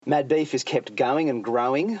Mad Beef is kept going and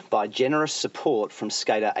growing by generous support from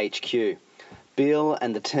Skater HQ. Bill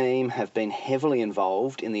and the team have been heavily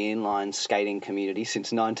involved in the inline skating community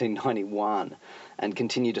since 1991 and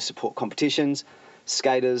continue to support competitions,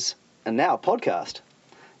 skaters, and now a podcast.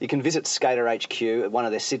 You can visit Skater HQ at one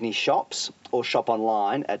of their Sydney shops or shop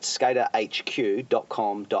online at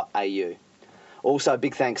skaterhq.com.au. Also,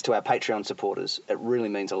 big thanks to our Patreon supporters. It really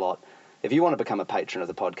means a lot. If you want to become a patron of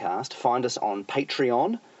the podcast, find us on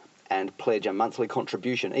Patreon and pledge a monthly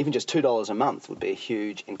contribution. Even just $2 a month would be a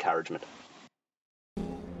huge encouragement.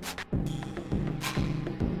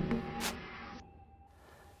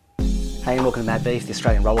 Hey, and welcome to Mad Beef, the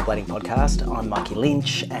Australian rollerblading podcast. I'm Mikey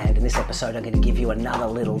Lynch, and in this episode I'm going to give you another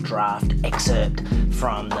little draft excerpt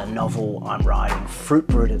from the novel I'm writing, Fruit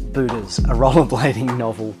Buddhas, a rollerblading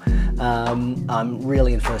novel. I'm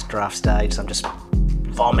really in first draft stage, so I'm just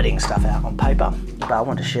vomiting stuff out on paper, but I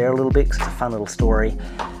want to share a little bit because it's a fun little story.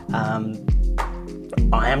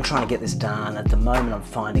 I am trying to get this done. At the moment I'm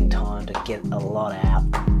finding time to get a lot out,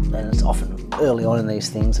 and it's often early on in these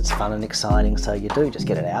things it's fun and exciting, so you do just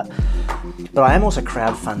get it out. But I am also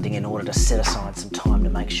crowdfunding in order to set aside some time to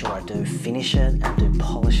make sure I do finish it and do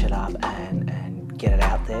polish it up and get it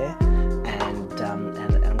out there, and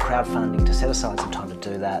I'm crowdfunding to set aside some time to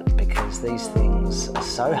do that because these things are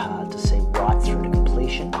so hard to see right through to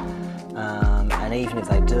completion, and even if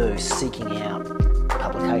they do, seeking out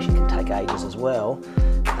publication can take ages as well,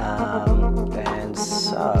 and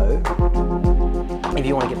so if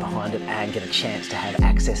you want to get behind it and get a chance to have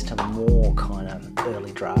access to more kind of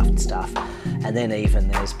early draft stuff, and then even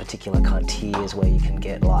there's particular kind of tiers where you can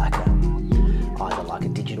get like either like a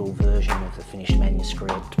digital version of the finished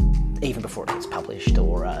manuscript even before it gets published,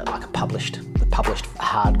 or like a published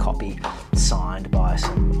hard copy signed by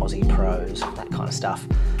some Aussie pros, that kind of stuff.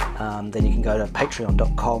 Then you can go to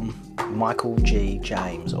patreon.com, Michael G.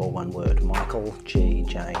 James, or one word, Michael G.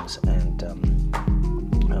 James, and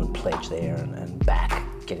pledge there and back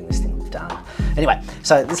getting this thing done. Anyway,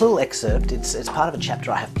 so this little excerpt, it's part of a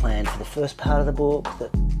chapter I have planned for the first part of the book.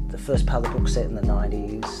 The first part of the book set in the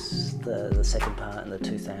 90s, the second part in the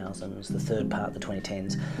 2000s, the third part the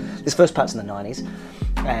 2010s. This first part's in the 90s,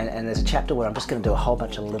 and there's a chapter where I'm just going to do a whole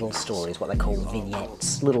bunch of little stories, what they call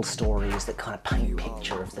vignettes, little stories that kind of paint a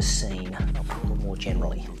picture of the scene more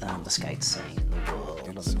generally, the skate scene and the world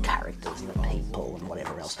and the characters and the people and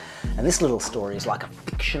whatever else. And this little story is like a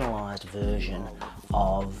fictionalised version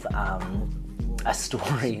of a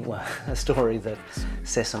story that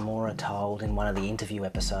Sesamora told in one of the interview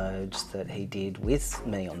episodes that he did with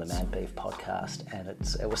me on the Mad Beef podcast, and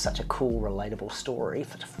it was such a cool, relatable story,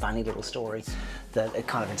 such a funny little story, that it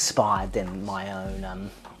kind of inspired then my own,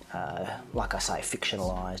 like I say,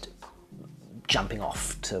 fictionalised jumping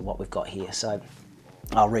off to what we've got here. So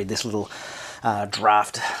I'll read this little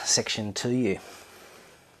draft section to you.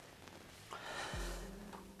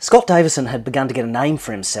 Scott Davison had begun to get a name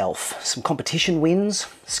for himself. Some competition wins,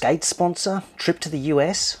 skate sponsor, trip to the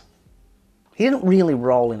US. He didn't really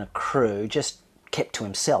roll in a crew, just kept to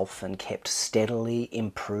himself and kept steadily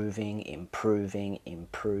improving.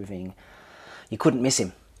 You couldn't miss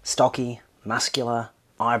him. Stocky, muscular,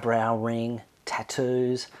 eyebrow ring,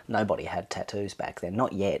 tattoos. Nobody had tattoos back then,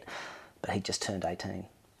 not yet, but he'd just turned 18.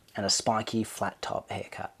 And a spiky, flat top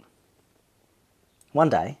haircut. One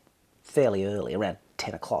day, fairly early, around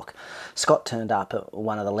 10 o'clock, Scott turned up at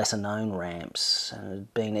one of the lesser known ramps and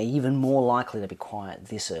had been even more likely to be quiet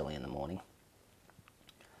this early in the morning.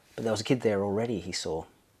 But there was a kid there already, he saw,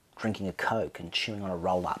 drinking a Coke and chewing on a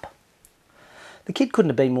roll-up. The kid couldn't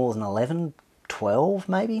have been more than 11, 12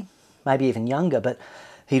 maybe even younger, but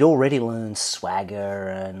he'd already learned swagger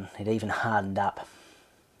and he'd even hardened up.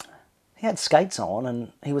 He had skates on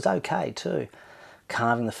and he was okay too,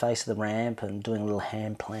 carving the face of the ramp and doing little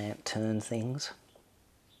hand plant turn things.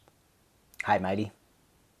 "Hey matey,"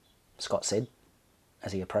 Scott said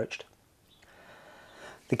as he approached.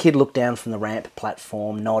 The kid looked down from the ramp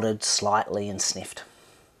platform, nodded slightly and sniffed.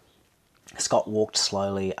 Scott walked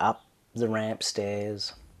slowly up the ramp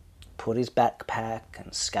stairs, put his backpack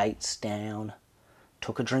and skates down,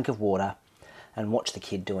 took a drink of water and watched the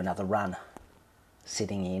kid do another run.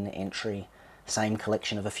 Sitting in entry, same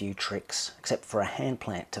collection of a few tricks, except for a hand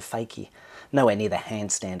plant to fakie. Nowhere near the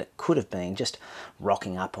handstand it could have been, just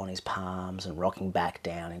rocking up on his palms and rocking back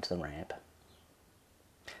down into the ramp.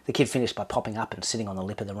 The kid finished by popping up and sitting on the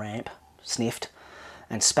lip of the ramp, sniffed,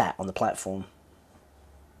 and spat on the platform.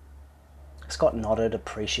 Scott nodded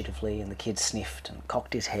appreciatively and the kid sniffed and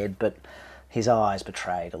cocked his head, but his eyes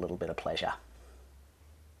betrayed a little bit of pleasure.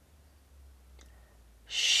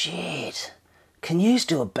 "Shit, can yous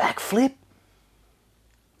do a backflip?"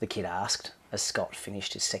 the kid asked as Scott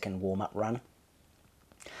finished his second warm-up run.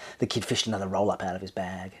 The kid fished another roll-up out of his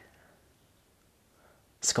bag.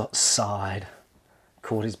 Scott sighed,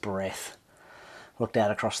 caught his breath, looked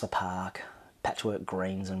out across the park, patchwork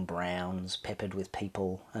greens and browns, peppered with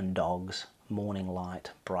people and dogs, morning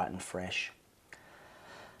light, bright and fresh.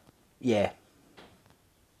 Yeah.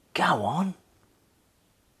 Go on.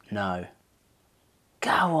 No.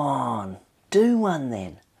 Go on. Do one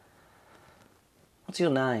then. What's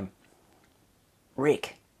your name?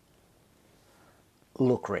 Rick.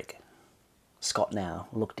 Look, Rick. Scott now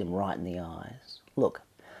looked him right in the eyes. Look,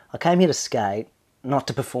 I came here to skate, not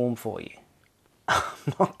to perform for you.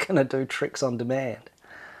 I'm not going to do tricks on demand.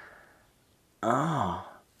 Ah,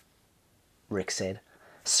 Rick said,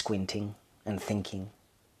 squinting and thinking.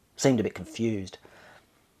 Seemed a bit confused.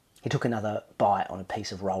 He took another bite on a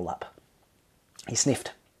piece of roll-up. He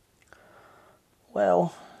sniffed.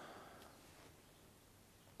 Well,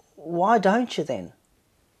 why don't you then?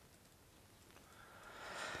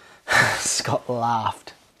 Scott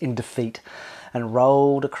laughed in defeat and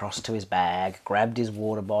rolled across to his bag, grabbed his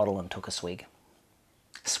water bottle and took a swig.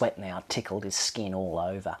 Sweat now tickled his skin all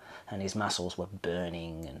over and his muscles were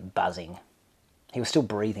burning and buzzing. He was still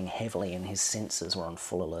breathing heavily and his senses were on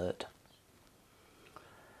full alert.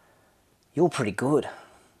 You're pretty good,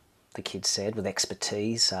 the kid said with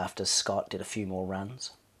expertise after Scott did a few more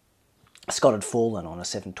runs. Scott had fallen on a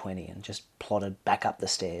 720 and just plodded back up the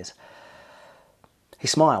stairs. He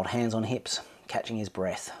smiled, hands on hips, catching his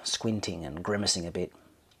breath, squinting and grimacing a bit.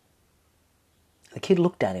 The kid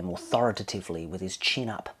looked at him authoritatively with his chin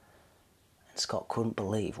up, and Scott couldn't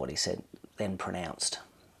believe what he said, then pronounced.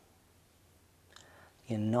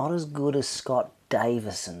 You're not as good as Scott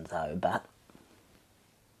Davison, though, but...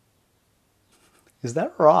 Is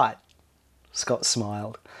that right? Scott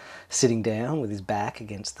smiled, sitting down with his back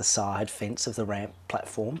against the side fence of the ramp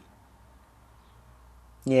platform.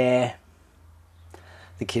 Yeah.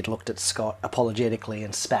 The kid looked at Scott apologetically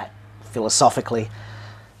and spat philosophically.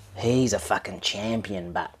 He's a fucking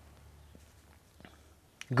champion, but...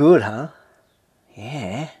 Good, huh?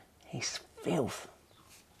 Yeah, he's filth.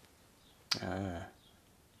 A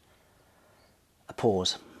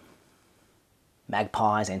pause.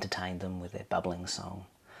 Magpies entertained them with their bubbling song.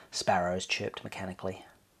 Sparrows chirped mechanically.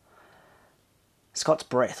 Scott's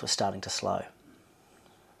breath was starting to slow.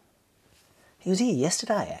 He was here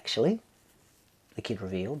yesterday, actually, the kid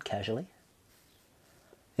revealed casually.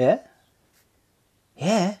 Yeah?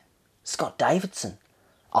 Yeah, Scott Davison.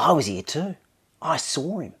 I was here too. I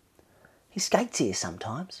saw him. He skates here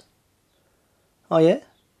sometimes. Oh, yeah?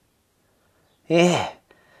 Yeah,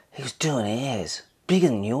 he was doing airs, bigger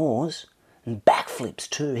than yours, and backflips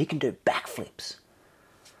too. He can do backflips.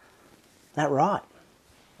 That right?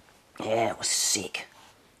 Yeah, it was sick,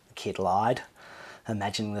 the kid lied,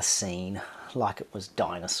 imagining the scene like it was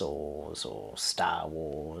dinosaurs or Star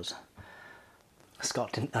Wars.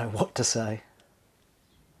 Scott didn't know what to say.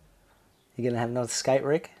 You going to have another skate,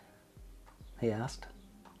 Rick? He asked.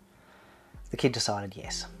 The kid decided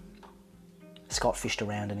yes. Scott fished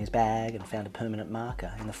around in his bag and found a permanent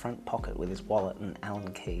marker in the front pocket with his wallet and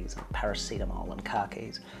Allen keys and paracetamol and car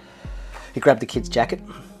keys. He grabbed the kid's jacket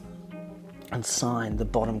and signed the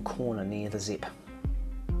bottom corner near the zip.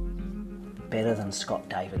 Better than Scott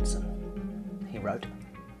Davison, he wrote,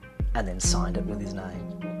 and then signed it with his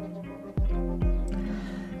name.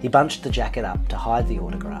 He bunched the jacket up to hide the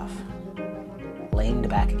autograph, leaned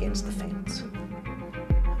back against the fence,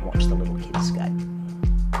 and watched the little kid skate.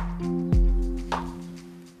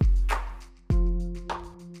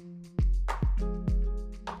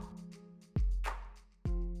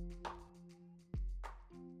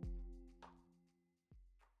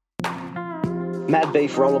 Mad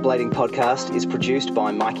Beef Rollerblading Podcast is produced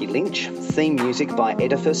by Mikey Lynch, theme music by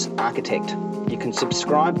Edifice Architect. You can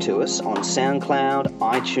subscribe to us on SoundCloud,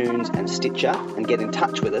 iTunes and Stitcher and get in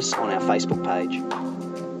touch with us on our Facebook page.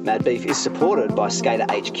 Mad Beef is supported by Skater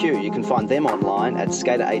HQ. You can find them online at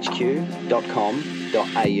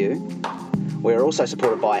skaterhq.com.au. We're also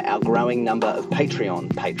supported by our growing number of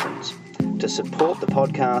Patreon patrons. To support the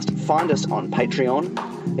podcast, find us on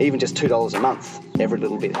Patreon. Even just $2 a month. Every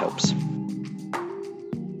little bit helps.